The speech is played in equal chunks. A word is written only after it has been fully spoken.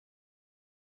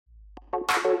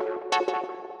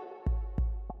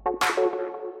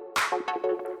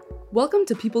Welcome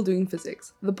to People Doing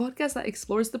Physics, the podcast that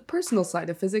explores the personal side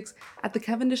of physics at the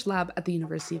Cavendish Lab at the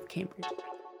University of Cambridge.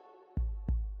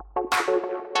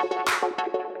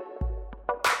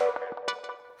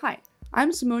 Hi,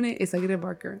 I'm Simone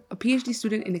Eizaguirre-Barker, a PhD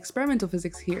student in experimental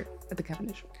physics here at the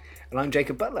Cavendish. And I'm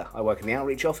Jacob Butler. I work in the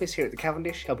outreach office here at the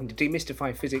Cavendish, helping to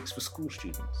demystify physics for school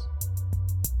students.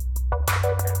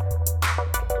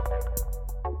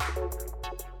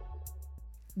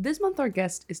 This month our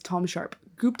guest is Tom Sharp,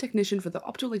 Group Technician for the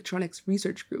Optoelectronics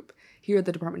Research Group here at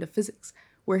the Department of Physics,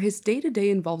 where his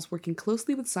day-to-day involves working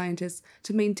closely with scientists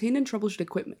to maintain and troubleshoot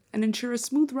equipment and ensure a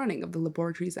smooth running of the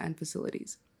laboratories and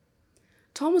facilities.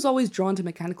 Tom was always drawn to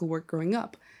mechanical work growing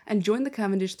up and joined the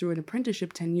Cavendish through an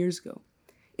apprenticeship 10 years ago.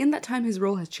 In that time, his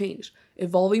role has changed,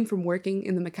 evolving from working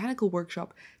in the mechanical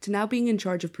workshop to now being in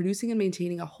charge of producing and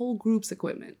maintaining a whole group's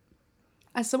equipment.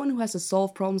 As someone who has to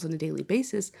solve problems on a daily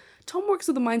basis, Tom works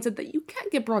with the mindset that you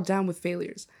can't get brought down with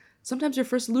failures. Sometimes your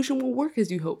first solution will work as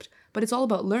you hoped, but it's all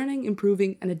about learning,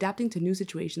 improving, and adapting to new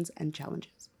situations and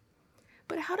challenges.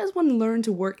 But how does one learn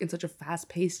to work in such a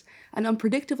fast-paced and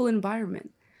unpredictable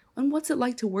environment? And what's it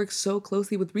like to work so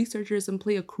closely with researchers and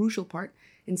play a crucial part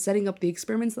in setting up the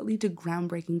experiments that lead to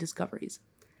groundbreaking discoveries?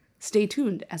 Stay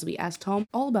tuned as we ask Tom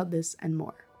all about this and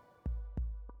more.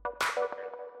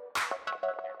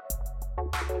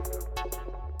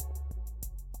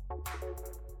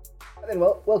 Then,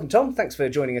 well, welcome, Tom. Thanks for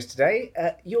joining us today.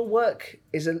 Your work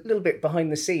is a little bit behind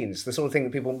the scenes, the sort of thing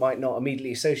that people might not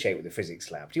immediately associate with the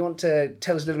physics lab. Do you want to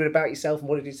tell us a little bit about yourself and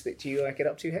what it is that you get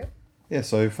up to here? Yeah,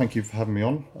 so thank you for having me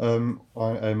on.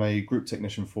 I am a group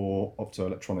technician for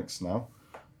optoelectronics now.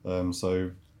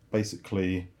 So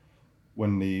basically,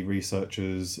 when the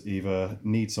researchers either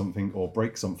need something or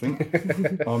break something,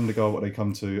 I'm the guy what they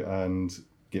come to and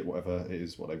get whatever it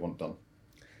is what they want done.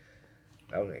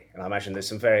 Lovely. And I imagine there's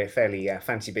some fairly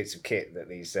fancy bits of kit that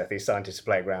these scientists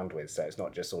play around with, so it's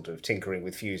not just sort of tinkering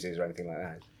with fuses or anything like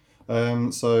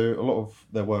that. So a lot of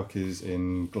their work is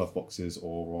in glove boxes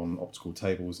or on optical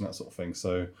tables and that sort of thing.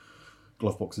 So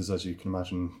glove boxes, as you can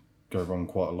imagine, go wrong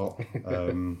quite a lot.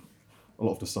 A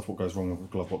lot of the stuff what goes wrong with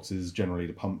glove boxes is generally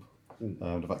the pump,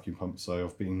 the vacuum pump. So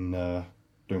I've been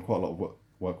doing quite a lot of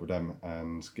work with them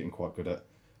and getting quite good at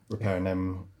repairing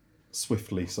them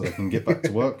swiftly so they can get back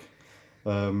to work.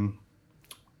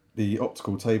 The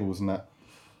optical tables and that,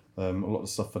 a lot of the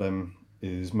stuff for them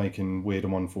is making weird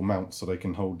and wonderful mounts so they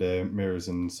can hold their mirrors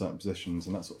in certain positions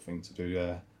and that sort of thing to do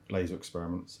their laser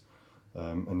experiments.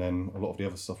 And then a lot of the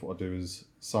other stuff what I do is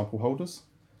sample holders.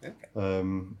 Okay.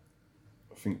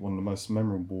 I think one of the most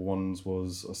memorable ones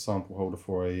was a sample holder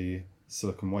for a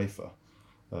silicon wafer,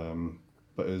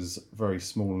 but it was very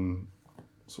small and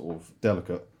sort of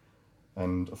delicate.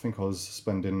 And I think I was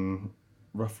spending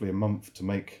roughly a month to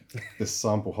make this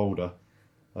sample holder.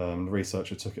 The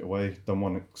researcher took it away, done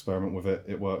one experiment with it,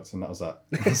 it worked, and that was that.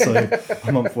 So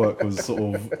a month's work was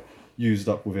sort of used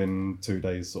up within 2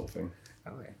 days, sort of thing.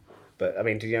 Okay. But I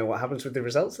mean, do you know what happens with the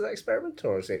results of that experiment,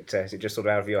 or is it just sort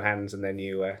of out of your hands and then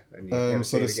you never see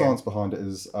so it the again? science behind it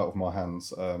is out of my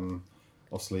hands.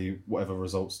 Obviously, whatever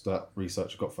results that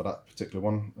researcher got for that particular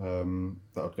one,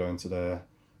 that would go into their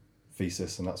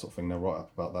thesis and that sort of thing. They'll write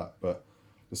up about that, but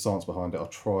the science behind it, I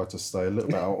try to stay a little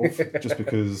bit out of, just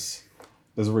because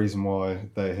there's a reason why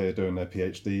they're here doing their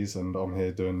PhDs and I'm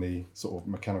here doing the sort of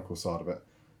mechanical side of it.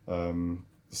 The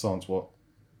science, what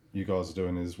you guys are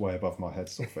doing is way above my head,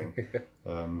 sort of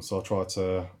thing. So I try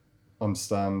to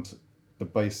understand the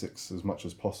basics as much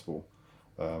as possible,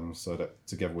 so that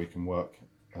together we can work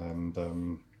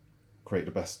and create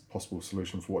the best possible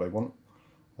solution for what they want.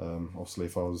 Obviously,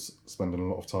 if I was spending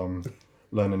a lot of time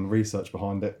learning research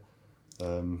behind it,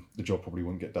 the job probably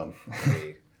wouldn't get done.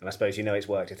 Indeed. And I suppose you know it's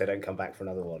worked if they don't come back for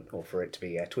another one, or for it to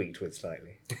be tweaked with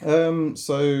slightly.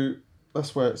 So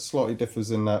that's where it slightly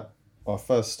differs in that I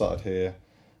first started here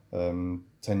 10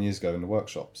 years ago in the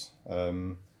workshops,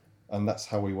 and that's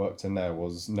how we worked in there,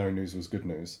 was no news was good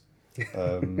news.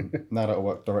 Now that I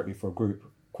work directly for a group,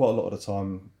 quite a lot of the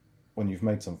time when you've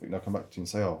made something, they'll come back to you and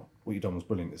say, oh, what you've done was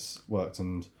brilliant, this worked,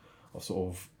 and I've sort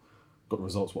of got the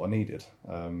results what I needed.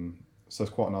 So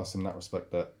it's quite nice in that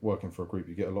respect that working for a group,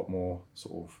 you get a lot more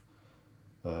sort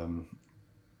of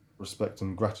respect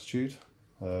and gratitude.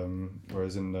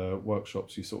 Whereas in the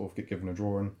workshops, you sort of get given a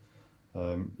drawing,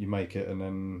 you make it, and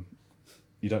then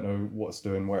you don't know what it's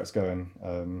doing, where it's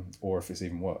going, or if it's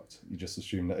even worked. You just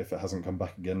assume that if it hasn't come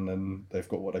back again, then they've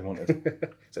got what they wanted. So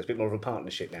it's a bit more of a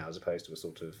partnership now as opposed to a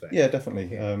sort of... Yeah, definitely.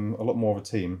 Yeah. A lot more of a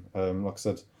team. Like I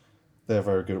said, they're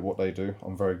very good at what they do.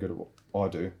 I'm very good at what I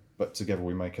do. But together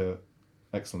we make a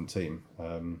excellent team,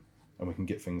 and we can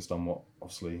get things done what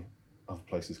obviously other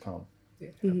places can't. Yeah.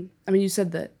 Mm-hmm. I mean, you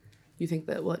said that you think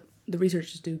that what the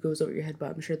researchers do goes over your head,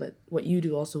 but I'm sure that what you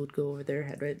do also would go over their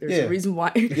head, right? There's Yeah. a reason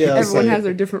why Yeah, everyone so- has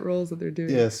their different roles that they're doing.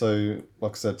 Yeah, so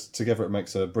like I said, together it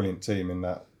makes a brilliant team in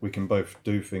that we can both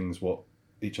do things what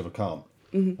each other can't.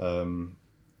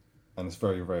 And it's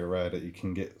very, very rare that you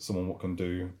can get someone what can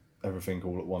do everything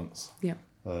all at once. Yeah.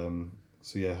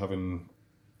 So yeah, having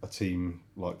a team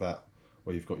like that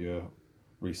where you've got your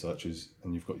researchers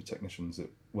and you've got your technicians,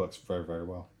 it works very, very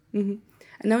well. And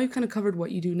now we've kind of covered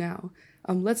what you do now.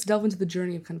 Let's delve into the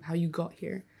journey of kind of how you got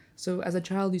here. So as a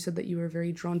child, you said that you were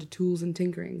very drawn to tools and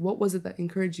tinkering. What was it that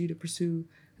encouraged you to pursue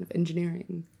kind of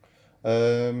engineering?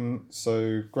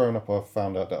 So growing up, I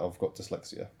found out that I've got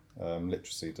dyslexia,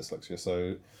 literacy dyslexia.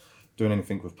 So doing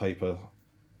anything with paper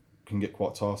can get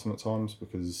quite tiresome at times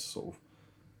because sort of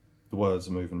the words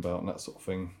are moving about and that sort of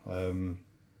thing.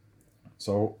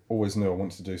 So I always knew I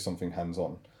wanted to do something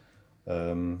hands-on.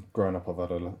 Growing up, I've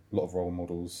had a lot of role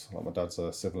models. Like my dad's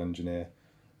a civil engineer.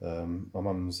 My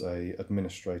mum's a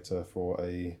administrator for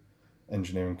a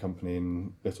engineering company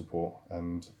in Littleport,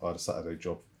 and I had a Saturday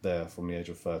job there from the age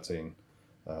of 13,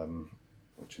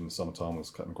 which in the summertime was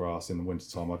cutting grass. In the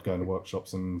wintertime, I'd go into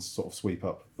workshops and sort of sweep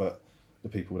up, but the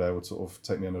people there would sort of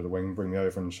take me under the wing, bring me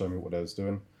over and show me what they was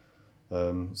doing.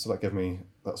 So that gave me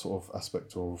that sort of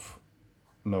aspect of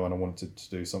knowing I wanted to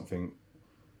do something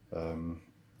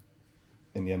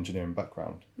in the engineering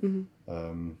background.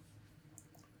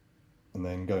 And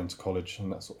then going to college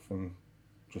and that sort of thing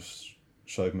just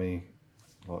showed me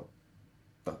like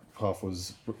that path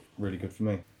was really good for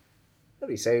me.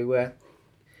 Lovely. So,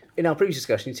 in our previous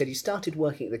discussion, you said you started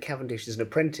working at the Cavendish as an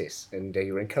apprentice, and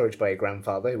you were encouraged by your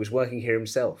grandfather, who was working here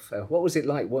himself. What was it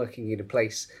like working in a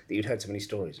place that you'd heard so many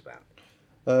stories about?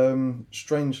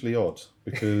 Strangely odd,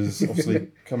 because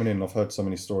obviously coming in, I've heard so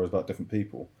many stories about different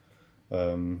people,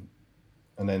 and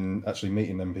then actually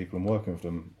meeting them people and working with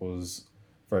them was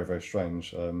very, very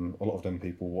strange. A lot of them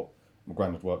people what my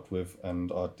granddad worked with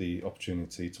and I had the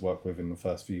opportunity to work with in the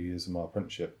first few years of my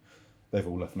apprenticeship, they've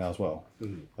all left now as well.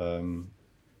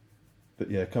 But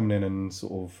yeah, coming in and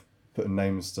sort of putting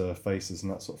names to faces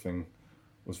and that sort of thing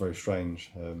was very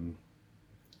strange,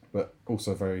 but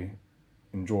also very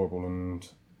enjoyable and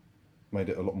made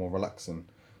it a lot more relaxing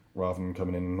rather than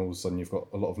coming in and all of a sudden you've got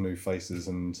a lot of new faces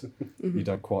and you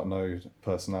don't quite know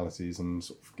personalities and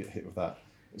sort of get hit with that.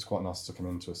 It's quite nice to come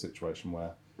into a situation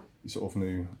where you sort of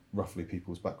knew roughly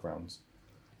people's backgrounds.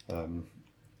 And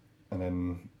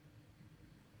then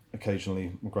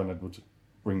occasionally my granddad would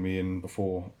bring me in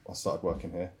before I started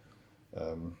working here,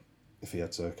 if he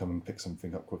had to come and pick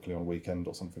something up quickly on a weekend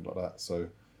or something like that. So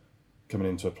coming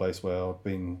into a place where I'd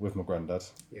been with my granddad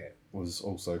was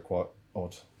also quite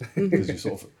odd because you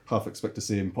sort of half expect to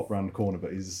see him pop round the corner,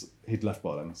 but he'd left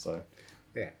by then. So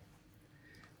Yeah.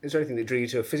 Is there anything that drew you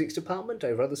to a physics department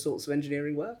over other sorts of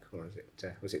engineering work, or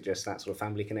was it just that sort of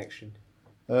family connection?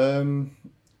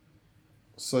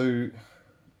 So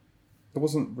there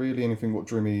wasn't really anything what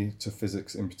drew me to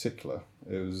physics in particular.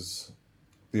 It was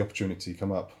the opportunity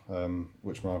come up,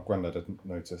 which my granddad had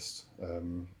noticed.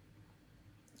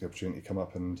 The opportunity come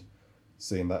up and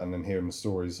seeing that and then hearing the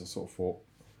stories, I sort of thought,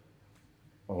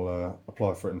 I'll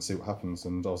apply for it and see what happens.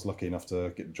 And I was lucky enough to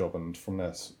get the job, and from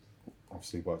there,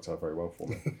 obviously worked out very well for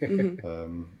me.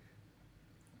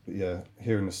 But yeah,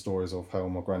 hearing the stories of how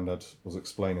my granddad was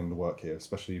explaining the work here,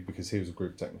 especially because he was a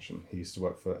group technician. He used to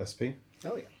work for SP.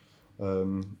 Oh yeah.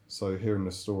 So hearing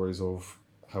the stories of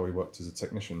how he worked as a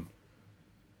technician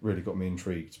really got me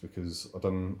intrigued because I'd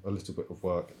done a little bit of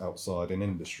work outside in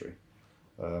industry,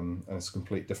 and it's a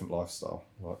complete different lifestyle.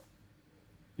 Like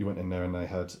you went in there and they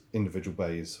had individual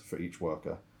bays for each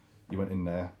worker. You went in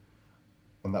there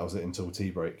and that was it until tea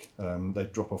break.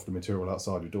 They'd drop off the material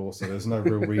outside your door, so there's no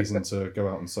real reason to go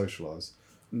out and socialise.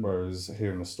 Whereas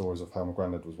hearing the stories of how my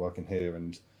granddad was working here,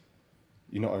 and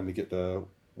you not only get the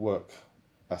work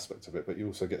aspect of it, but you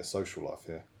also get a social life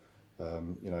here.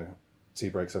 Tea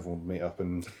breaks, everyone would meet up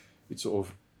and you'd sort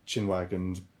of chinwag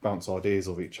and bounce ideas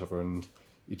of each other, and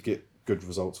you'd get good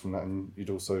results from that, and you'd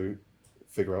also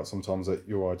figure out sometimes that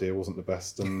your idea wasn't the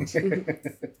best, and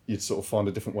you'd sort of find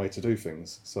a different way to do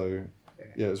things. So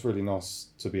yeah, it was really nice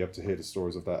to be able to hear the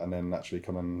stories of that and then actually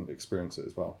come and experience it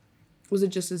as well. Was it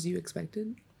just as you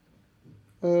expected?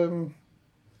 I'd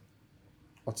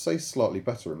say slightly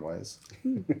better in ways.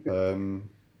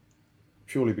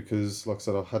 Purely because, like I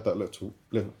said, I've had that little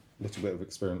bit of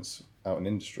experience out in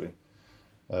industry.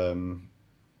 And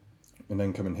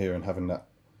then coming here and having that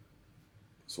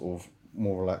sort of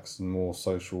more relaxed and more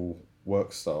social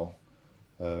work style,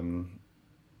 it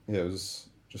was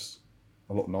just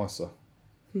a lot nicer.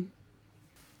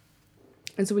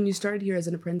 And so when you started here as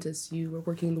an apprentice, you were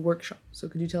working in the workshop. So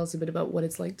could you tell us a bit about what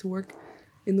it's like to work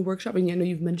in the workshop? I mean, I know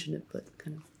you've mentioned it, but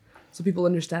kind of so people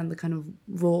understand the kind of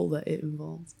role that it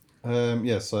involves.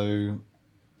 So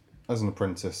as an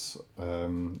apprentice,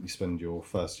 you spend your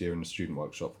first year in the student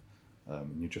workshop.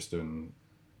 You're just doing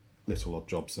little odd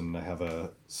jobs, and they have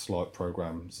a slight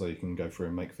program so you can go through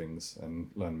and make things and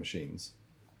learn machines.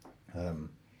 And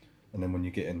then when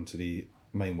you get into the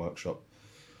main workshop,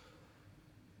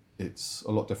 it's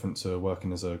a lot different to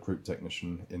working as a group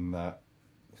technician in that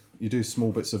you do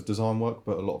small bits of design work,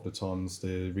 but a lot of the times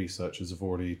the researchers have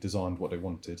already designed what they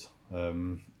wanted.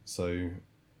 So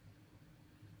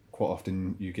quite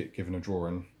often you get given a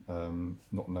drawing,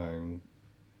 not knowing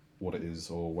what it is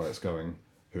or where it's going,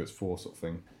 who it's for, sort of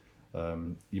thing.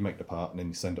 You make the part and then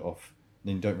you send it off, and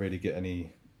then you don't really get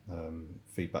any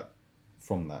feedback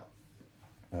from that.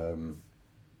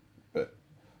 But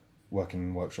working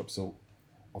in workshops are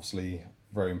obviously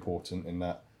very important in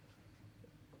that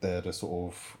they're the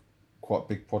sort of quite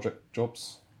big project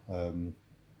jobs. A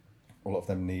lot of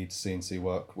them need CNC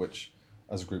work, which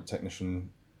as a group technician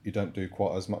you don't do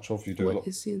quite as much of. You do What a lot.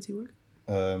 is CNC work?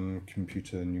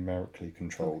 Computer numerically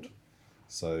controlled. Okay.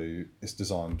 So it's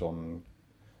designed on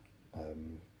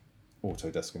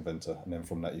Autodesk Inventor, and then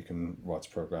from that you can write a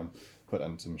program, put that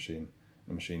into a machine.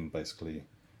 The machine basically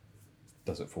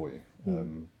does it for you.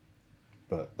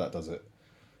 But that does it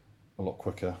a lot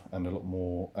quicker and a lot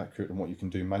more accurate than what you can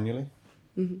do manually.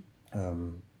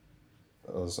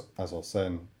 As I was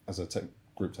saying, as a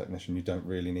group technician, you don't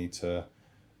really need to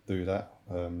do that.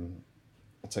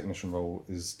 A technician role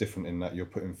is different in that you're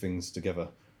putting things together,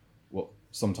 what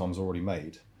sometimes already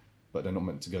made, but they're not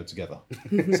meant to go together.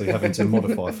 So you're having to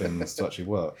modify things to actually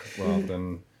work rather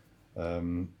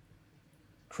than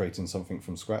creating something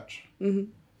from scratch.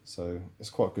 So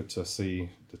it's quite good to see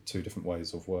the two different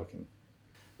ways of working.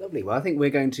 Lovely. Well, I think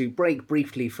we're going to break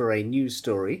briefly for a news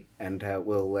story, and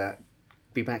we'll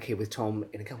be back here with Tom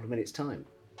in a couple of minutes' time.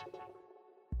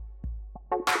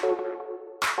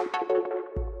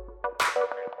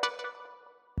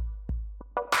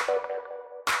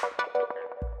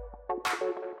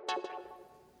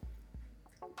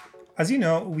 As you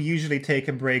know, we usually take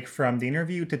a break from the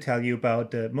interview to tell you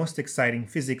about the most exciting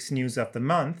physics news of the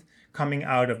month coming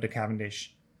out of the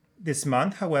Cavendish. This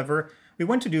month, however, we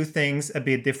want to do things a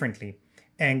bit differently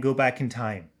and go back in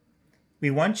time. We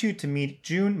want you to meet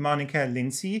June Monica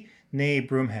Lindsay, née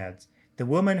Broomhead, the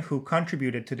woman who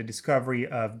contributed to the discovery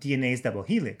of DNA's double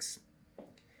helix.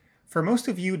 For most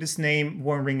of you, this name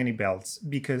won't ring any bells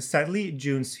because sadly,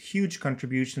 June's huge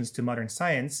contributions to modern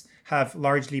science have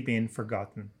largely been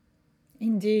forgotten.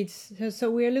 Indeed.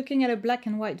 So we're looking at a black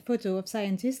and white photo of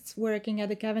scientists working at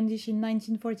the Cavendish in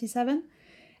 1947,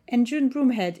 and June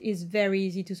Broomhead is very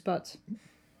easy to spot.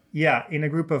 Yeah, in a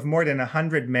group of more than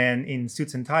 100 men in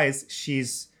suits and ties,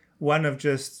 she's one of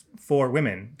just 4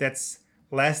 women. That's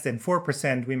less than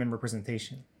 4% women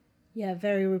representation. Yeah,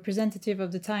 very representative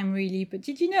of the time, really. But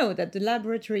did you know that the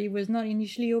laboratory was not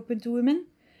initially open to women?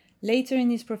 Later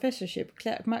in his professorship,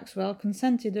 Clerk Maxwell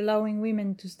consented allowing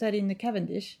women to study in the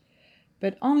Cavendish,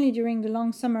 but only during the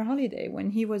long summer holiday when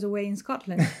he was away in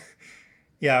Scotland.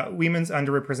 Yeah, women's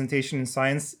underrepresentation in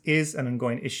science is an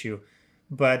ongoing issue,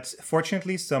 but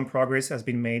fortunately some progress has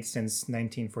been made since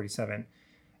 1947.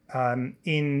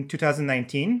 In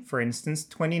 2019, for instance,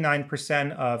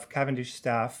 29% of Cavendish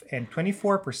staff and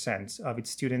 24% of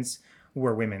its students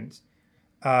were women,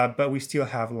 but we still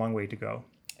have a long way to go.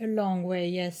 A long way,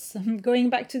 yes.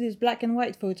 Going back to this black and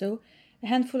white photo, a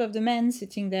handful of the men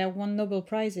sitting there won Nobel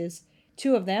Prizes.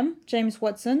 2 of them, James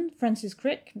Watson, Francis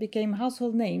Crick, became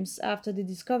household names after the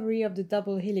discovery of the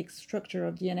double helix structure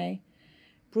of DNA.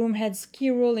 Broomhead's key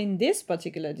role in this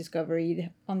particular discovery,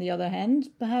 on the other hand,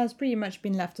 has pretty much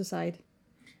been left aside.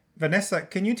 Vanessa,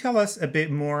 can you tell us a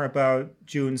bit more about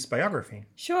June's biography?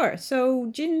 Sure. So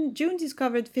June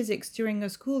discovered physics during her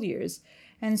school years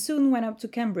and soon went up to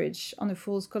Cambridge on a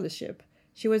full scholarship.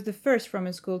 She was the first from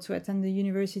her school to attend the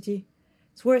university.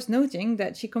 It's worth noting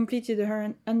that she completed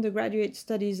her undergraduate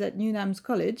studies at Newnham's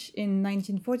College in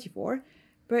 1944,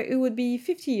 but it would be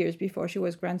 50 years before she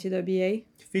was granted her BA.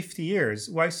 50 years?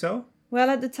 Why so? Well,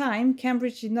 at the time,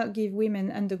 Cambridge did not give women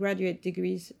undergraduate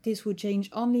degrees. This would change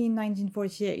only in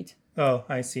 1948. Oh,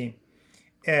 I see.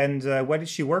 And what did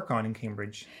she work on in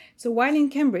Cambridge? So while in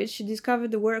Cambridge, she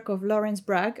discovered the work of Lawrence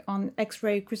Bragg on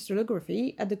X-ray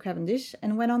crystallography at the Cavendish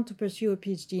and went on to pursue a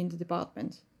PhD in the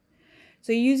department.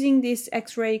 So using this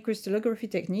X-ray crystallography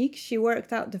technique, she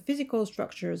worked out the physical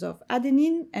structures of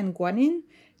adenine and guanine,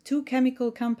 2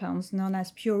 chemical compounds known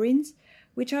as purines,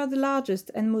 which are the largest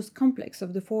and most complex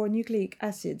of the 4 nucleic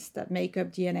acids that make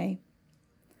up DNA.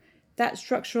 That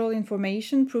structural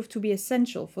information proved to be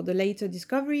essential for the later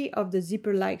discovery of the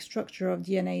zipper-like structure of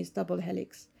DNA's double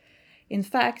helix. In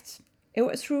fact, it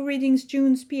was through reading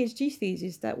June's PhD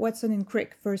thesis that Watson and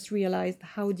Crick first realized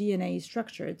how DNA is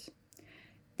structured.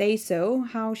 They saw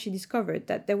how she discovered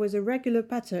that there was a regular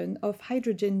pattern of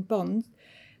hydrogen bonds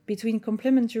between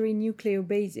complementary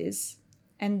nucleobases,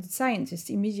 and scientists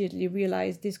immediately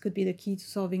realized this could be the key to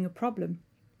solving a problem.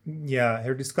 Yeah,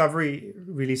 her discovery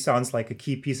really sounds like a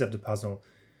key piece of the puzzle.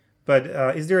 But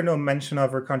is there no mention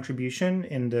of her contribution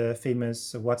in the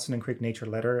famous Watson and Crick Nature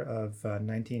letter of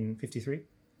 1953?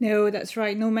 No, that's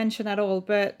right, no mention at all,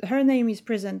 but her name is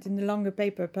present in the longer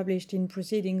paper published in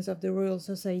Proceedings of the Royal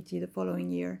Society the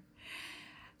following year.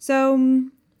 So,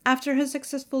 after her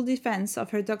successful defense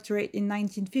of her doctorate in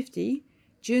 1950,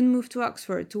 June moved to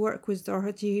Oxford to work with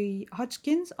Dorothy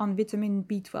Hodgkins on vitamin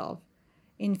B12.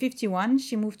 In 1951,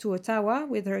 she moved to Ottawa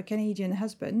with her Canadian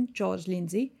husband, George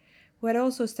Lindsay, who had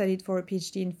also studied for a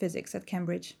PhD in physics at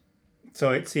Cambridge.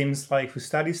 So it seems like who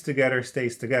studies together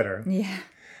stays together. Yeah.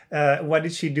 What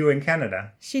did she do in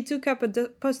Canada? She took up a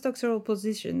postdoctoral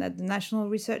position at the National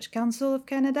Research Council of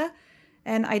Canada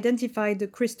and identified the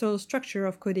crystal structure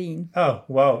of codeine. Oh,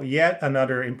 wow, yet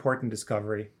another important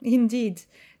discovery. Indeed.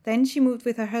 Then she moved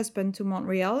with her husband to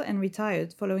Montreal and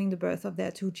retired following the birth of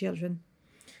their 2 children.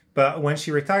 But when she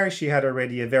retired, she had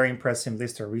already a very impressive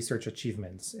list of research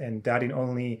achievements, and that in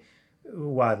only,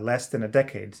 less than a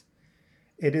decade.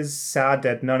 It is sad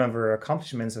that none of her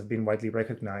accomplishments have been widely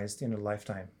recognized in her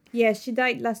lifetime. Yes, she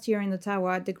died last year in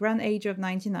Ottawa at the grand age of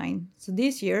 99. So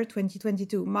this year,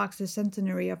 2022, marks the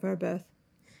centenary of her birth.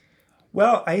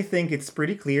 Well, I think it's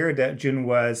pretty clear that June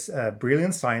was a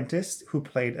brilliant scientist who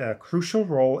played a crucial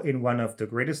role in one of the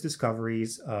greatest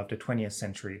discoveries of the 20th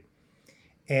century.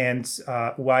 And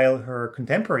while her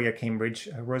contemporary at Cambridge,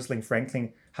 Rosalind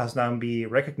Franklin, has now been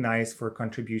recognized for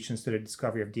contributions to the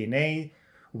discovery of DNA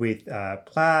with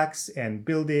plaques and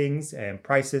buildings and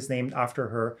prizes named after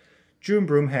her, June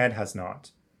Broomhead has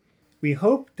not. We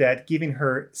hope that giving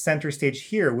her center stage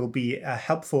here will be a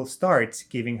helpful start,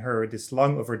 giving her this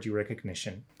long overdue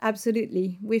recognition.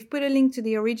 Absolutely. We've put a link to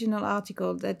the original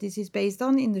article that this is based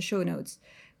on in the show notes.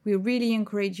 We really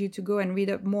encourage you to go and read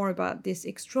up more about this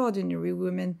extraordinary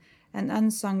woman, an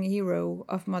unsung hero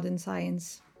of modern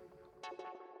science.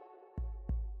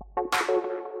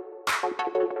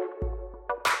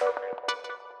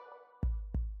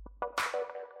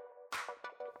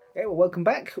 Okay, well, welcome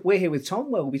back. We're here with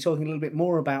Tom, where we'll be talking a little bit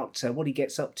more about what he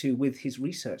gets up to with his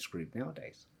research group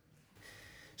nowadays.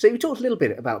 So you talked a little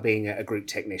bit about being a group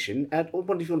technician. I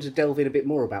wonder if you want to delve in a bit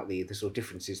more about the sort of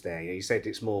differences there. You said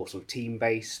it's more sort of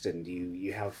team-based, and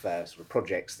you have sort of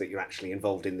projects that you're actually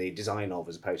involved in the design of,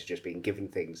 as opposed to just being given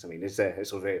things. I mean, is there a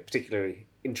sort of a particularly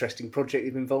interesting project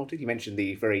you've been involved in? You mentioned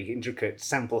the very intricate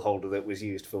sample holder that was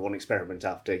used for one experiment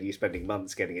after you spending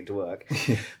months getting it to work.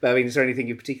 But I mean, is there anything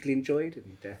you particularly enjoyed?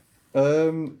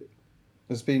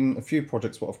 There's been a few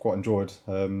projects what I've quite enjoyed,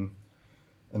 and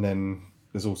then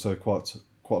there's also quite a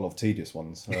lot of tedious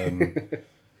ones.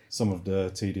 Some of the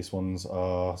tedious ones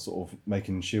are sort of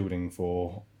making shielding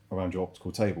for around your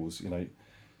optical tables. You know,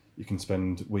 you can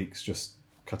spend weeks just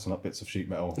cutting up bits of sheet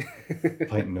metal,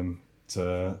 painting them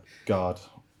to guard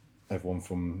everyone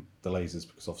from the lasers,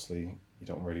 because obviously you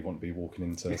don't really want to be walking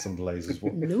into some of the lasers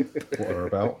what they're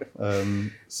about.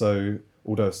 So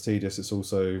although it's tedious, it's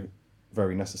also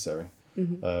very necessary.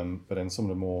 But then some of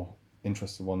the more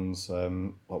interesting ones,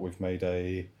 like we've made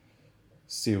a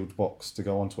sealed box to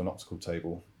go onto an optical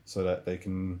table so that they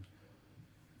can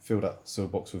fill that sealed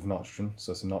box with nitrogen,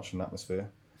 so it's a nitrogen atmosphere.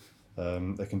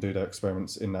 They can do their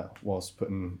experiments in that whilst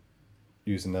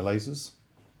using their lasers.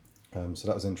 So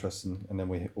that was interesting, and then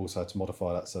we also had to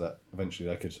modify that so that eventually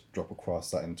they could drop a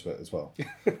cryostat into it as well.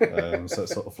 So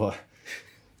it's sort of like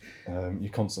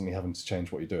you're constantly having to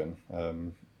change what you're doing,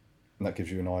 and that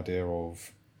gives you an idea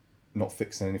of not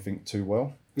fixing anything too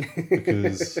well,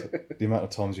 because the amount of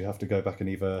times you have to go back and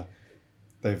either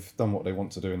they've done what they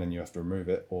want to do and then you have to remove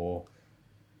it, or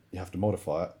you have to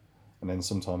modify it, and then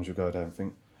sometimes you'll go down and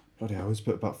think, bloody hell, I always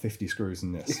put about 50 screws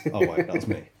in this. Oh wait, that was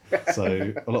me.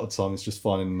 So a lot of times it's just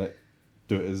finding that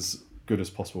do it as good as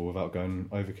possible without going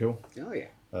overkill. Oh yeah.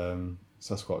 So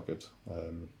that's quite good.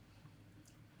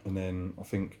 And then I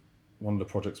think one of the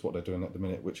projects what they're doing at the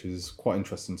minute, which is quite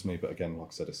interesting to me, but again, like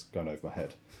I said, it's going over my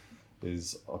head,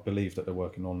 is I believe that they're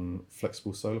working on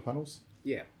flexible solar panels.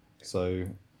 Yeah. So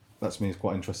that to me is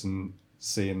quite interesting,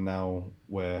 seeing now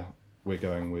where we're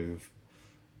going with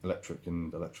electric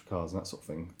and electric cars and that sort of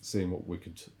thing. Seeing what we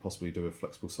could possibly do with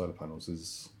flexible solar panels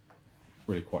is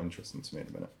really quite interesting to me at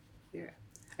the minute. Yeah.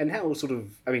 And how sort of,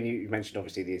 I mean, you mentioned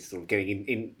obviously this sort of getting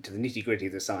into the nitty gritty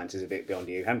of the science is a bit beyond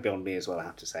you and beyond me as well, I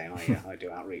have to say. I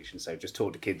do outreach, and so just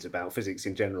talk to kids about physics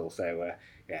in general. So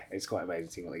yeah, it's quite amazing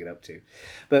seeing what they get up to.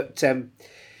 But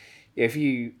if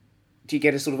you, do you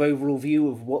get a sort of overall view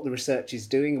of what the research is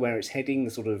doing, where it's heading, the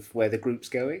sort of where the group's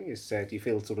going? Do you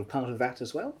feel sort of part of that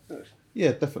as well?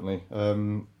 Yeah, definitely.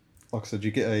 Like I said, you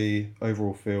get a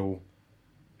overall feel,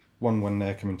 when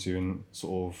they're coming to you and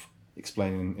sort of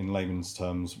explaining in layman's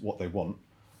terms what they want,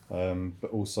 but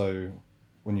also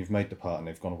when you've made the part and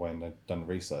they've gone away and they've done the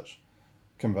research,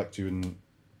 coming back to you and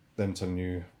them telling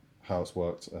you how it's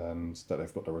worked and that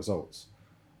they've got the results,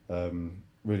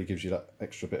 really gives you that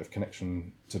extra bit of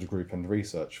connection to the group and the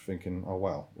research, thinking, oh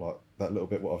wow, like that little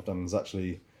bit what I've done has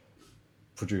actually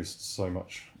produced so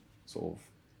much sort of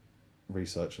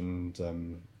research and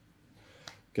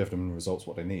give them the results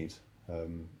what they need.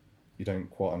 You don't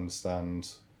quite understand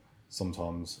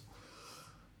sometimes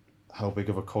how big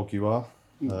of a cog you are.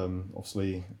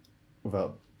 Obviously,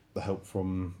 without the help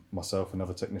from myself and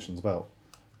other technicians about,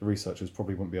 the researchers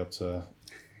probably wouldn't be able to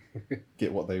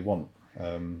get what they want.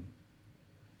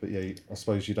 But yeah, I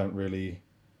suppose you don't really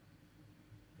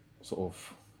sort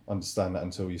of understand that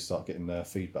until you start getting their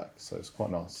feedback. So it's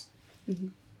quite nice. Mm-hmm.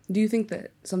 Do you think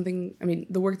that something, I mean,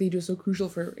 the work that you do is so crucial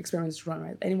for experiments to run,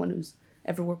 right? Anyone who's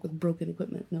ever worked with broken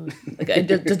equipment knows, like, it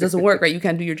just doesn't work, right? You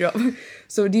can't do your job.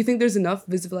 So do you think there's enough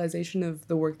visualization of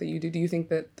the work that you do? Do you think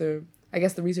that the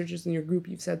researchers in your group,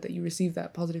 you've said that you receive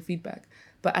that positive feedback,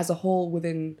 but as a whole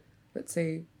within, let's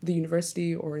say, the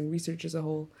university or in research as a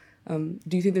whole,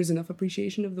 do you think there's enough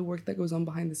appreciation of the work that goes on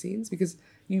behind the scenes? Because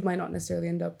you might not necessarily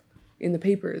end up in the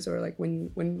papers, or like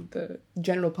when the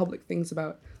general public thinks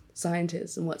about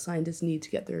scientists and what scientists need to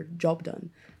get their job done,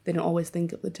 they don't always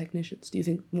think of the technicians. Do you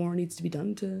think more needs to be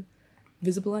done to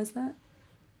visibilize that?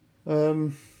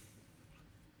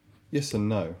 Yes and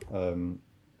no.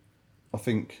 I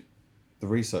think the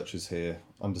researchers here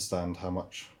understand how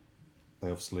much they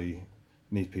obviously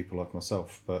need people like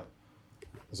myself, but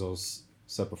as I was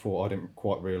said before, I didn't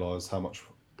quite realise how much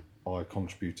I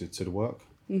contributed to the work.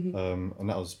 And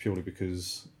that was purely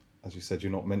because, as you said,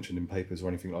 you're not mentioned in papers or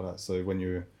anything like that. So when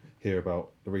you hear about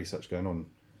the research going on,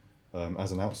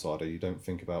 as an outsider, you don't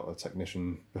think about a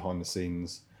technician behind the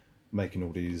scenes making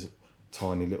all these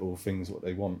tiny little things what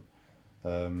they want,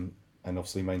 and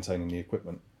obviously maintaining the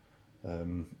equipment.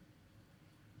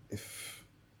 If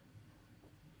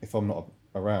I'm not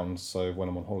around, so when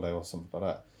I'm on holiday or something like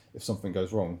that, if something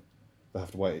goes wrong, they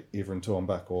have to wait either until I'm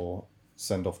back or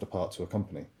send off the part to a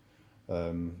company.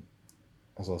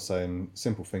 As I was saying,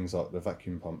 simple things like the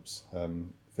vacuum pumps,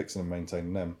 fixing and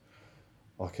maintaining them,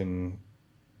 I can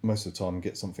most of the time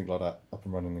get something like that up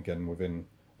and running again within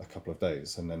a couple of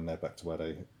days, and then they're back to where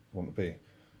they want to be.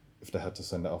 If they had to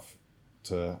send it off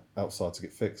to outside to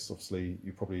get fixed, obviously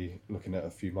you're probably looking at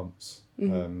a few months,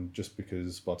 just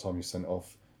because by the time you send it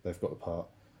off, they've got the part,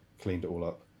 cleaned it all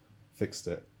up, fixed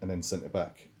it, and then sent it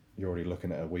back. You're already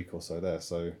looking at a week or so there.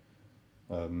 So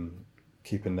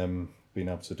keeping them being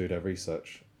able to do their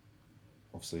research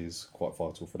obviously is quite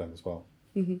vital for them as well.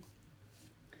 Mm-hmm.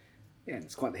 Yeah,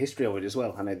 it's quite the history of it as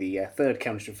well. I know the third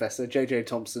chemistry professor, J.J.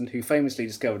 Thomson, who famously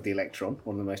discovered the electron,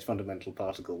 one of the most fundamental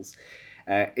particles.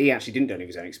 He actually didn't do any of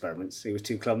his own experiments. He was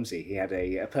too clumsy. He had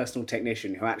a personal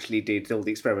technician who actually did all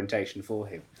the experimentation for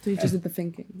him. So he just did the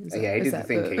thinking. He did the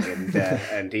thinking,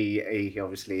 and he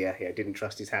obviously didn't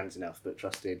trust his hands enough, but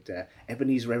trusted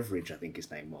Ebenezer Everidge, I think his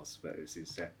name was, but it was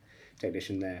his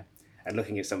technician there. And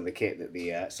looking at some of the kit that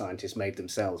the scientists made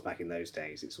themselves back in those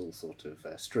days, it's all sort of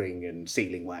string and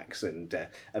sealing wax and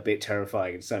a bit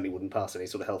terrifying, and certainly wouldn't pass any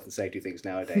sort of health and safety things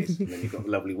nowadays. And then you've got a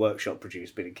lovely workshop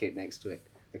produced bit of kit next to it.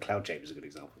 The cloud chamber is a good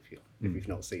example if you've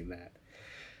not seen that.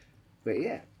 But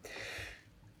yeah.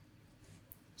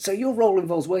 So your role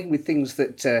involves working with things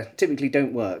that typically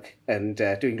don't work and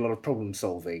doing a lot of problem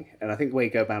solving. And I think the way you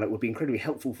go about it would be incredibly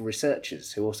helpful for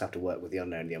researchers who also have to work with the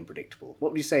unknown and the unpredictable.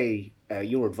 What would you say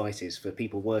your advice is for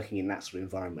people working in that sort of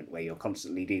environment where you're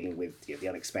constantly dealing with the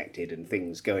unexpected and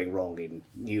things going wrong in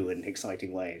new and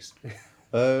exciting ways?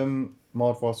 My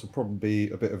advice would probably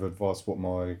be a bit of advice what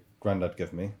my granddad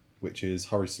gave me, which is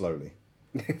hurry slowly.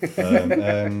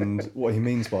 And what he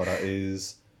means by that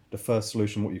is the first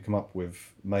solution what you come up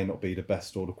with may not be the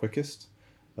best or the quickest.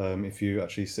 If you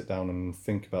actually sit down and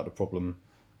think about the problem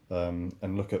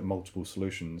and look at multiple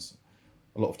solutions,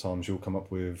 a lot of times you'll come up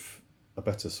with a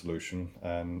better solution,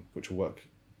 and which will work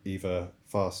either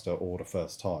faster or the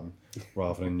first time,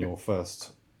 rather than your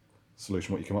first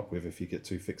solution what you come up with. If you get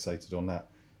too fixated on that,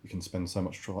 you can spend so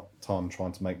much time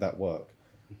trying to make that work,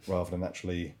 rather than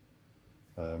actually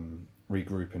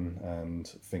regrouping and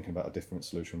thinking about a different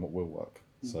solution what will work.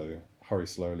 So hurry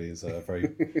slowly is a very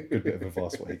good bit of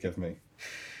advice what he gave me.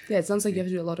 Yeah, it sounds like you have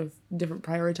to do a lot of different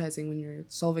prioritizing when you're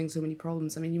solving so many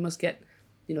problems. I mean, you must get,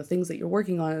 things that you're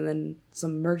working on, and then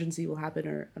some emergency will happen,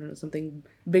 or I don't know, something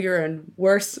bigger and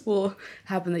worse will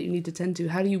happen that you need to tend to.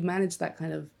 How do you manage that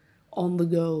kind of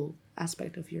on-the-go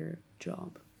aspect of your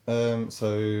job?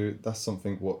 So that's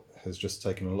something what has just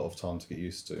taken a lot of time to get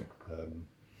used to.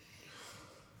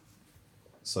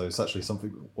 So it's actually something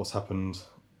what's happened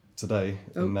today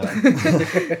in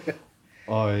that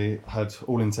I had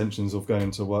all intentions of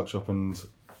going to a workshop and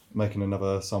making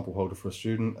another sample holder for a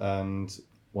student, and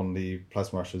one of the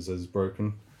plasma ashes is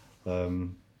broken.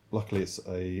 Luckily it's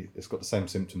got the same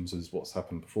symptoms as what's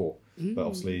happened before, but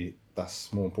obviously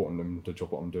that's more important than the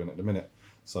job what I'm doing at the minute.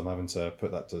 So I'm having to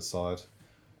put that to the side,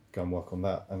 go and work on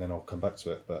that, and then I'll come back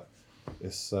to it. But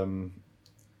it's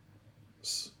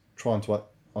trying to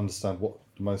understand what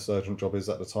the most urgent job is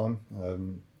at the time,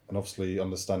 and obviously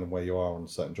understanding where you are on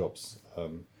certain jobs.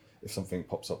 If something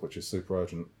pops up which is super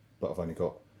urgent, but I've only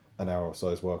got an hour or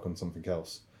so's work on something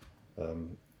else,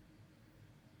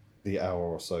 the hour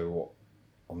or so what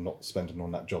I'm not spending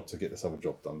on that job to get this other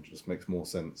job done just makes more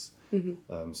sense,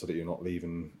 so that you're not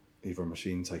leaving either a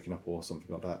machine taking up or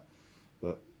something like that.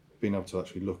 But being able to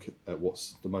actually look at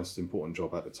what's the most important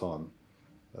job at the time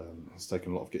has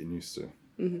taken a lot of getting used to.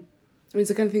 I mean, it's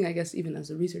the kind of thing, I guess, even as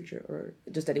a researcher or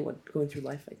just anyone going through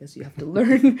life, I guess you have to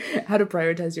learn how to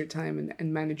prioritize your time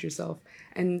and manage yourself.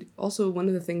 And also one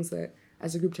of the things that,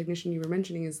 as a group technician, you were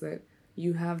mentioning is that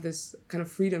you have this kind of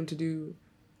freedom to do,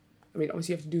 I mean,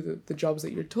 obviously you have to do the jobs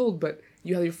that you're told, but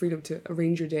you have your freedom to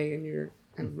arrange your day and your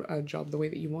kind of job the way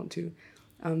that you want to.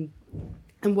 And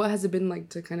what has it been like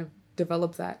to kind of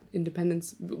develop that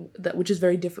independence, which is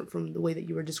very different from the way that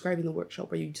you were describing the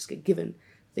workshop, where you just get given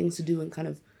things to do and kind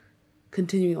of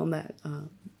continuing on that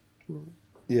role?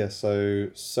 Yeah, so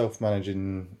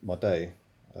self-managing my day,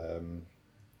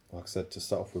 like I said, to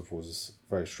start off with, was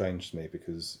very strange to me,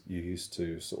 because you're used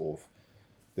to sort of,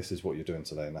 this is what you're doing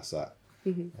today and that's that.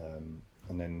 And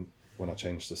then when I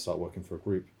changed to start working for a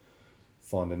group,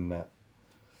 finding that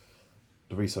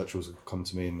the researchers will come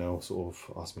to me and they'll sort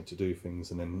of ask me to do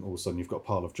things, and then all of a sudden you've got a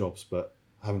pile of jobs, but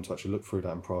having to actually look through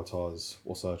that and prioritise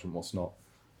what's urgent, what's not.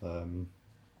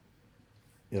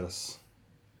 That's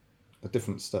a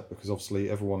different step, because obviously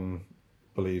everyone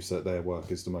believes that their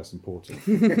work is the most important.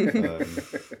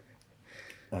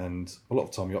 And a lot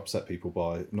of time you upset people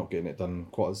by not getting it done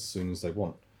quite as soon as they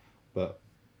want. But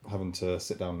having to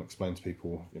sit down and explain to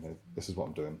people, this is what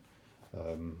I'm doing.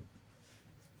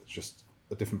 It's just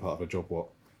a different part of the job what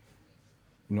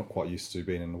you're not quite used to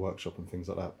being in the workshop and things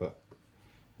like that. But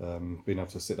being able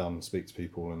to sit down and speak to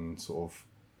people and sort of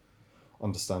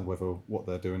understand whether what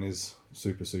they're doing is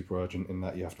super, super urgent, in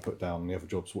that you have to put down the other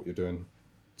jobs, what you're doing,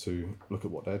 to look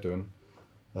at what they're doing.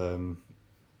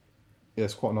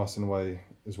 It's quite nice in a way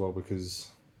as well,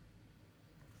 because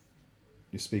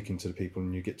you're speaking to the people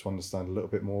and you get to understand a little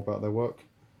bit more about their work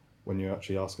when you're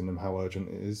actually asking them how urgent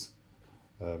it is.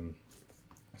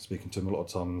 Speaking to them a lot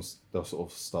of times, they'll sort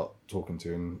of start talking to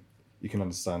you, and you can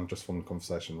understand just from the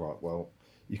conversation, right, well,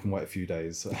 you can wait a few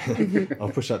days. I'll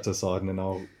push that to the side and then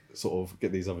I'll sort of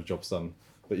get these other jobs done.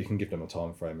 But you can give them a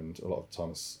time frame, and a lot of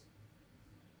times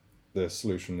the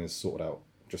solution is sorted out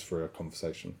just through a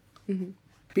conversation.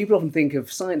 People often think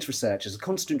of science research as a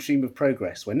constant stream of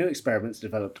progress where new experiments are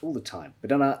developed all the time.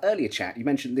 But on our earlier chat, you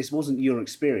mentioned this wasn't your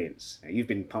experience. You've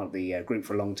been part of the group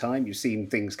for a long time. You've seen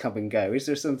things come and go. Is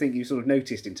there something you sort of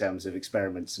noticed in terms of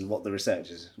experiments and what the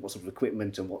researchers, what sort of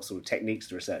equipment and what sort of techniques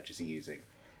the researchers are using?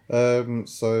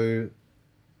 So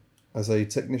as a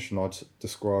technician, I'd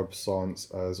describe science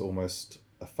as almost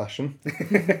a fashion,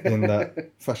 in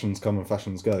that fashions come and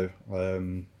fashions go.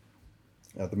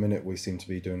 At the minute, we seem to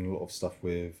be doing a lot of stuff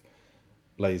with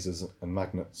lasers and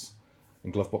magnets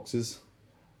and glove boxes.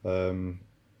 But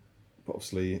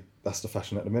obviously, that's the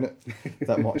fashion at the minute.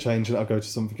 That might change and I'll go to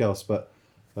something else. But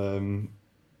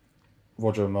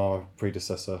Roger, my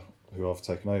predecessor, who I've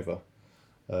taken over,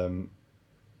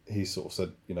 he sort of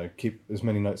said, keep as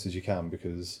many notes as you can,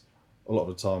 because a lot of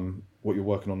the time, what you're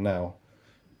working on now,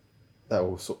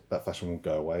 that fashion will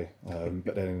go away.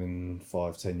 But then in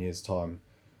 5-10 years' time,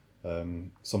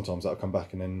 sometimes that'll come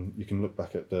back, and then you can look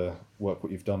back at the work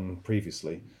what you've done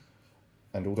previously,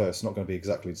 and although it's not going to be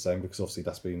exactly the same, because obviously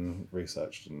that's been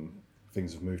researched and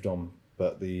things have moved on,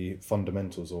 but the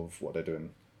fundamentals of what they're doing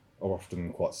are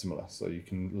often quite similar, so you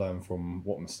can learn from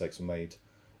what mistakes were made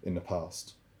in the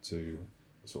past to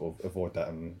sort of avoid that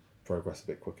and progress a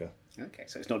bit quicker. Okay,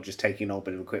 so it's not just taking an old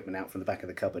bit of equipment out from the back of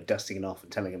the cupboard, dusting it off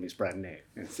and telling them it's brand new.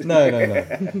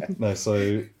 No.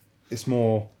 So it's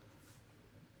more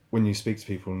when you speak to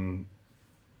people and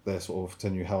they're sort of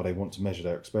telling you how they want to measure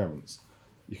their experiments,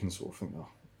 you can sort of think, oh,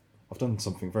 I've done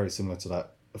something very similar to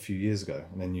that a few years ago.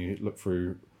 And then you look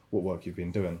through what work you've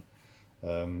been doing,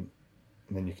 and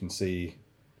then you can see,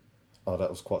 oh, that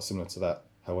was quite similar to that.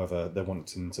 However, they're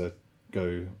wanting to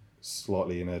go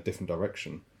slightly in a different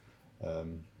direction.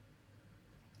 And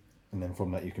then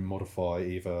from that you can modify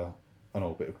either an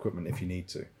old bit of equipment if you need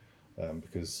to,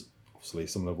 because obviously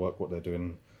some of the work, what they're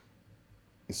doing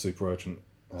is super urgent.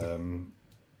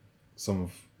 Some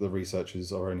of the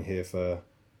researchers are only here for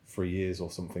 3 years or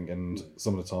something, and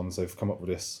some of the times they've come up with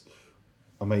this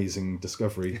amazing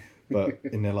discovery, but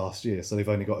in their last year, so they've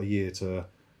only got a year to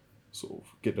sort of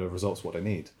get the results what they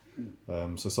need.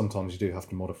 So sometimes you do have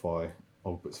to modify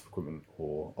old bits of equipment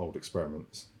or old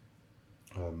experiments,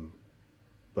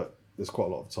 but there's quite a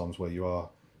lot of times where you are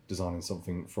designing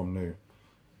something from new,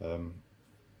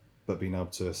 but being able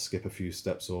to skip a few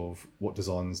steps of what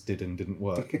designs did and didn't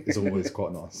work is always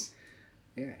quite nice.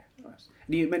 Yeah, nice.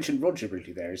 And you mentioned Roger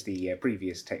briefly there as the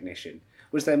previous technician.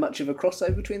 Was there much of a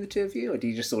crossover between the two of you, or do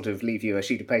you just sort of leave you a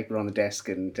sheet of paper on the desk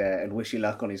and wish you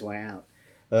luck on his way out?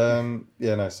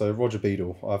 So Roger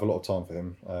Beadle, I have a lot of time for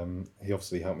him. He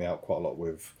obviously helped me out quite a lot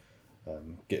with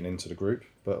getting into the group,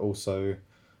 but also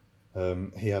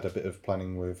he had a bit of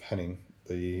planning with Henning,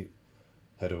 the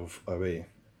head of OE,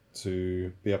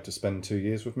 to be able to spend 2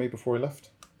 years with me before he left.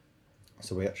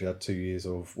 So we actually had 2 years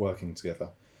of working together.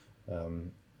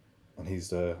 And he's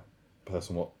the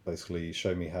person what basically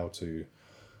showed me how to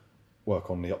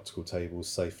work on the optical tables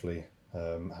safely,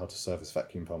 how to service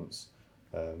vacuum pumps,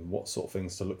 what sort of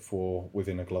things to look for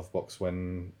within a glove box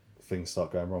when things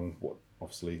start going wrong. What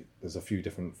obviously there's a few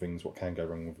different things what can go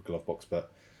wrong with a glove box,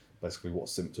 but basically what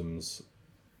symptoms,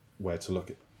 where to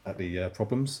look at the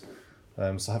problems.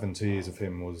 So having 2 years of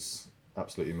him was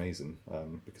absolutely amazing,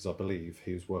 because I believe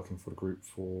he was working for the group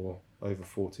for over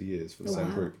 40 years for the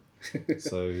same group.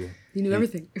 So he knew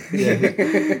everything.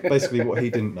 Yeah, basically what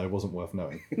he didn't know wasn't worth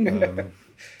knowing.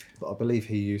 But I believe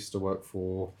he used to work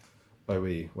for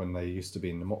OE when they used to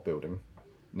be in the Mott building,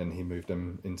 and then he moved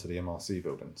them into the MRC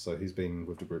building. So he's been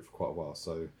with the group for quite a while.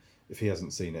 So if he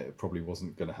hasn't seen it, it probably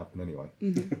wasn't going to happen anyway.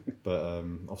 But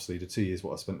obviously the 2 years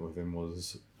what I spent with him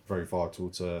was very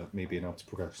vital to me being able to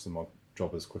progress in my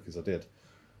job as quick as I did.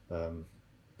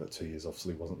 But 2 years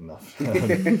obviously wasn't enough.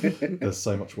 There's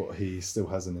so much what he still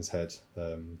has in his head.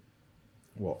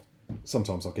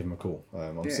 Sometimes I'll give him a call.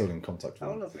 I'm still in contact with him.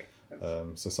 Oh, lovely.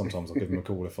 So sometimes I'll give him a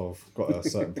call if I've got a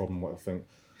certain problem where I think,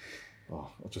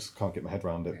 I just can't get my head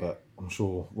around it, but I'm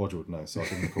sure Roger would know. So I'll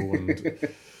give him a call, and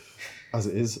as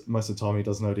it is, most of the time he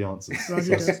does know the answers.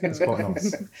 Roger does know. It's quite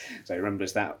nice. So he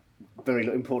remembers that very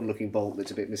important looking bolt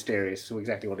that's a bit mysterious to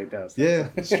exactly what it does. Yeah,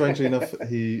 strangely enough,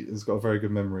 he has got a very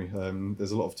good memory.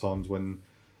 There's a lot of times when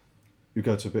you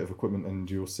go to a bit of equipment and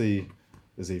you'll see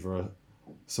there's either a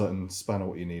certain spanner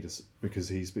what you need because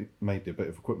he's made a bit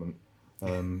of equipment.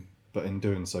 But in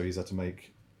doing so, he's had to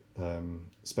make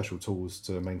special tools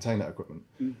to maintain that equipment.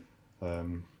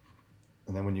 And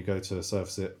then when you go to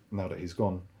service it, now that he's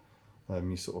gone,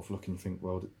 you sort of look and think,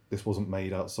 well, this wasn't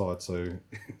made outside, so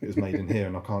it was made in here,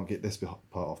 and I can't get this part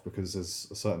off because there's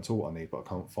a certain tool I need, but I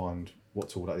can't find what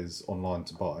tool that is online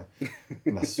to buy.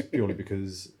 And that's purely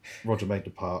because Roger made the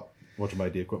part, Roger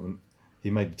made the equipment,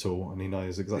 he made the tool, and he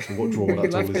knows exactly what drawer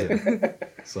that tool is in.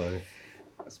 So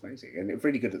that's amazing, and it's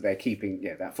really good that they're keeping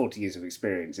that 40 years of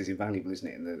experience is invaluable, isn't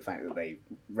it? And the fact that they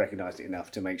recognised it enough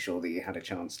to make sure that you had a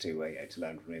chance to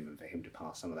learn from him and for him to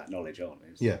pass some of that knowledge on.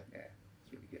 It's really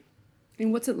good.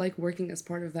 And what's it like working as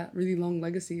part of that really long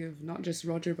legacy of not just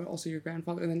Roger, but also your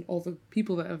grandfather, and then all the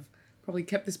people that have probably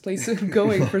kept this place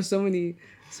going for so many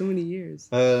years?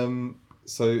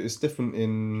 So it's different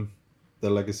in the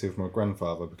legacy of my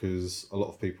grandfather, because a lot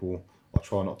of people, I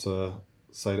try not to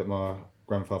say that my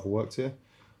grandfather worked here,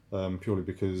 purely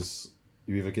because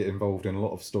you either get involved in a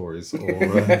lot of stories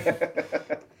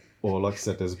or like I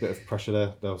said, there's a bit of pressure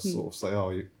there. They'll sort of say,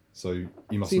 so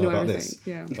you must know about everything. this.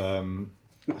 Yeah.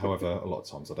 However, a lot of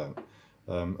times I don't.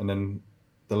 And then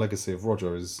the legacy of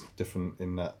Roger is different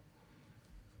in that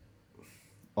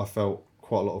I felt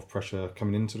quite a lot of pressure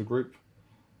coming into the group,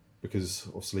 because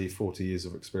obviously 40 years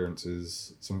of experience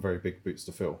is some very big boots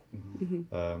to fill.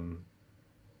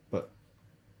 But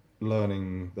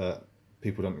learning that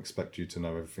people don't expect you to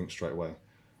know everything straight away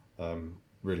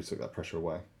really took that pressure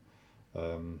away.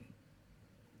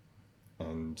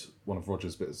 And one of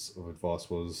Roger's bits of advice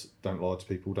was, don't lie to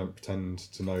people, don't pretend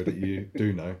to know that you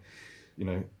do know.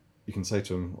 You can say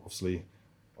to them, obviously,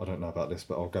 I don't know about this,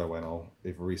 but I'll go away and I'll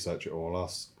either research it or I'll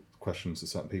ask questions to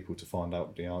certain people to find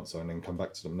out the answer and then come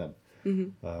back to them then.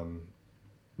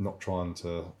 Not trying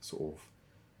to sort of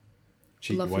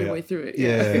cheeky Bluff way your out. way through it.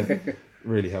 Yeah,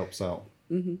 really helps out.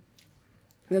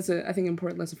 That's I think,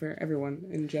 important lesson for everyone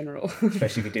in general.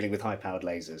 Especially if you're dealing with high-powered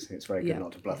lasers. It's very good Yeah.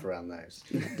 not to bluff around those.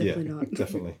 Definitely not.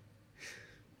 Definitely.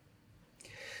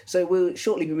 So we'll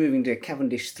shortly be moving to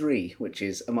Cavendish 3, which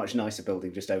is a much nicer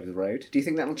building just over the road. Do you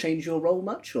think that'll change your role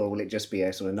much, or will it just be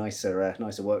a sort of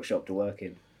nicer workshop to work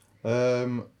in?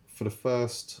 For the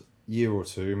first year or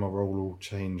two, my role will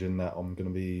change in that I'm going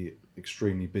to be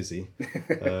extremely busy,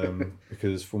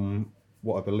 because from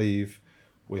what I believe,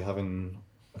 we're having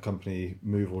a company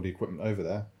move all the equipment over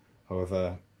there.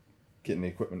 However, getting the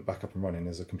equipment back up and running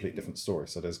is a complete different story.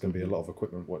 So there's going to be a lot of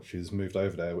equipment which is moved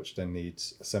over there, which then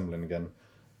needs assembling again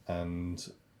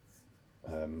and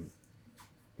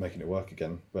making it work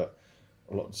again. But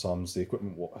a lot of times the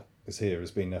equipment what is here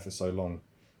has been there for so long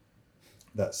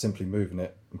that simply moving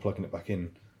it and plugging it back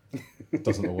in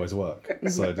doesn't always work.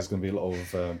 So there's going to be a lot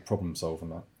of problem solving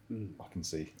that I can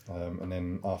see. And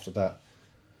then after that,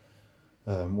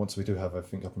 once we do have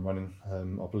everything up and running,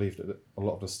 I believe that a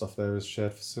lot of the stuff there is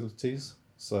shared facilities.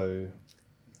 So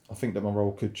I think that my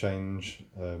role could change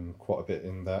quite a bit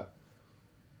in that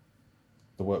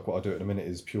the work what I do at the minute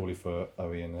is purely for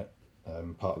OE and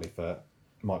partly for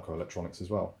microelectronics as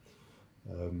well.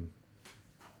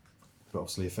 But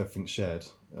obviously if everything's shared,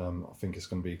 I think it's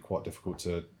going to be quite difficult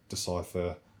to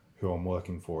decipher who I'm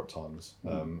working for at times,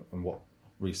 and what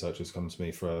researchers come to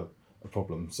me for a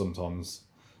problem. Sometimes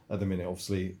at the minute,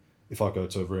 obviously, if I go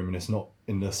to a room and it's not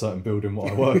in the certain building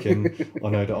what I work in, I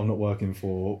know that I'm not working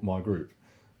for my group.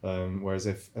 Whereas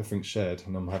if everything's shared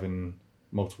and I'm having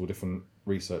multiple different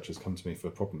researchers come to me for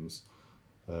problems,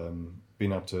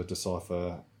 being able to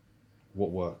decipher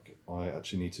what work I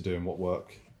actually need to do and what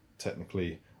work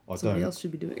technically I Somebody don't. else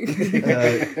should be doing.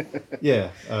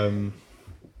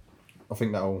 I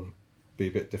think that'll be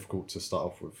a bit difficult to start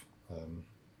off with,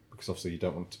 because obviously you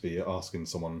don't want to be asking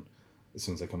someone as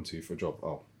soon as they come to you for a job,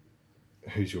 oh,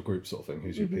 who's your group sort of thing,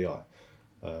 who's your PI?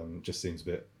 Just seems a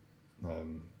bit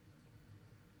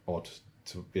odd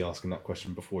to be asking that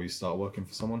question before you start working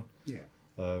for someone. Yeah.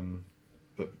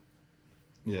 But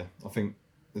yeah, I think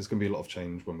there's going to be a lot of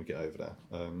change when we get over there.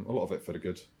 A lot of it for the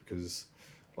good, because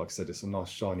like I said, it's a nice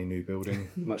shiny new building.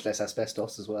 Much less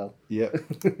asbestos as well. Yep.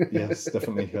 Yes,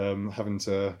 definitely. Having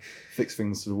to fix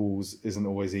things to the walls isn't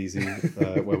always easy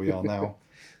where we are now.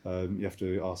 You have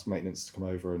to ask maintenance to come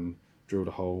over and drill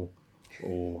the hole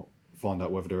or find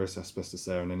out whether there is asbestos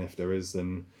there, and then if there is,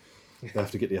 then they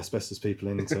have to get the asbestos people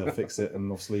in to fix it, and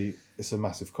obviously it's a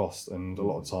massive cost, and a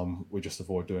lot of the time we just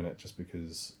avoid doing it just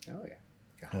because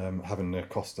having the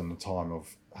cost and the time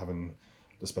of having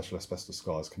the special asbestos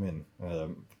guys come in,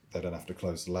 they don't have to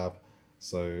close the lab,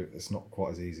 so it's not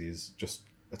quite as easy as just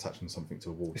attaching something to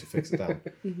a wall to fix it down.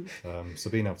 So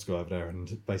being able to go over there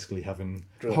and basically having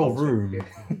the whole room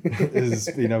is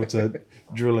being able to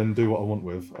drill and do what I want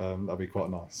with, that'd be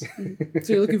quite nice.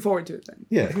 So you're looking forward to it then?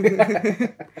 Yeah.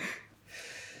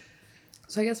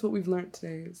 So I guess what we've learned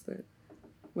today is that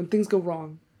when things go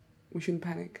wrong, we shouldn't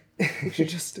panic. We should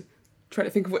just try to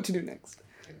think of what to do next.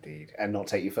 Indeed. And not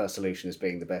take your first solution as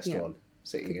being the best Yeah. one.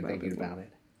 Sitting Think and about it thinking a bit about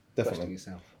it. Definitely. Questioning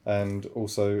yourself. And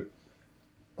also,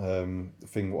 the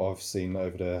thing what I've seen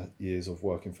over the years of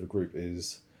working for the group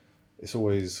is it's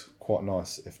always quite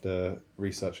nice if the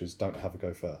researchers don't have a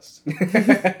go first.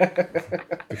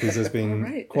 Because there's been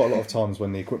Alright. quite a lot of times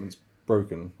when the equipment's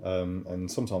broken,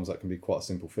 and sometimes that can be quite a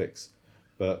simple fix.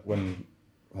 But when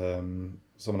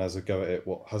someone has a go at it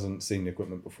what hasn't seen the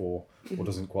equipment before or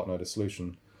doesn't quite know the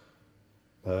solution,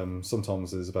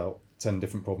 sometimes there's about 10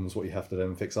 different problems what you have to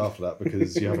then fix after that,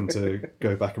 because you're having to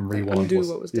go back and rewind. Undo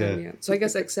what was done, yeah. So I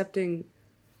guess accepting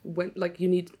when, like, you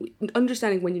need,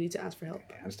 understanding when you need to ask for help.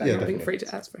 Understand Not being definitely. afraid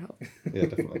to ask for help. Yeah,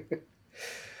 definitely.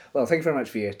 Well, thank you very much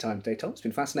for your time today, Tom. It's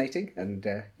been fascinating, and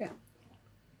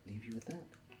leave you with that.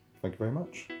 Thank you very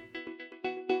much.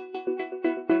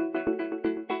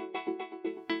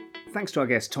 Thanks to our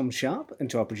guest Tom Sharp and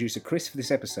to our producer Chris for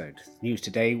this episode. News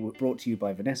today was brought to you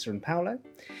by Vanessa and Paolo.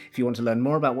 If you want to learn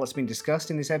more about what's been discussed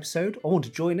in this episode, or want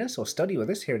to join us or study with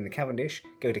us here in the Cavendish,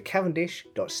 go to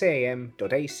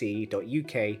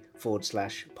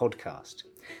cavendish.cam.ac.uk/podcast.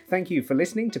 Thank you for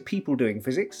listening to People Doing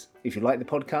Physics. If you like the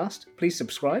podcast, please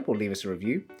subscribe or leave us a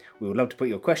review. We would love to put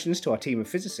your questions to our team of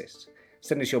physicists.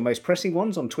 Send us your most pressing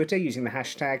ones on Twitter using the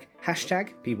hashtag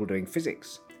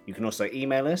 #PeopleDoingPhysics. You can also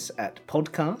email us at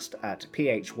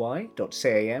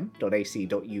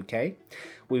podcast@phy.cam.ac.uk.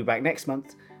 We'll be back next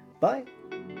month. Bye.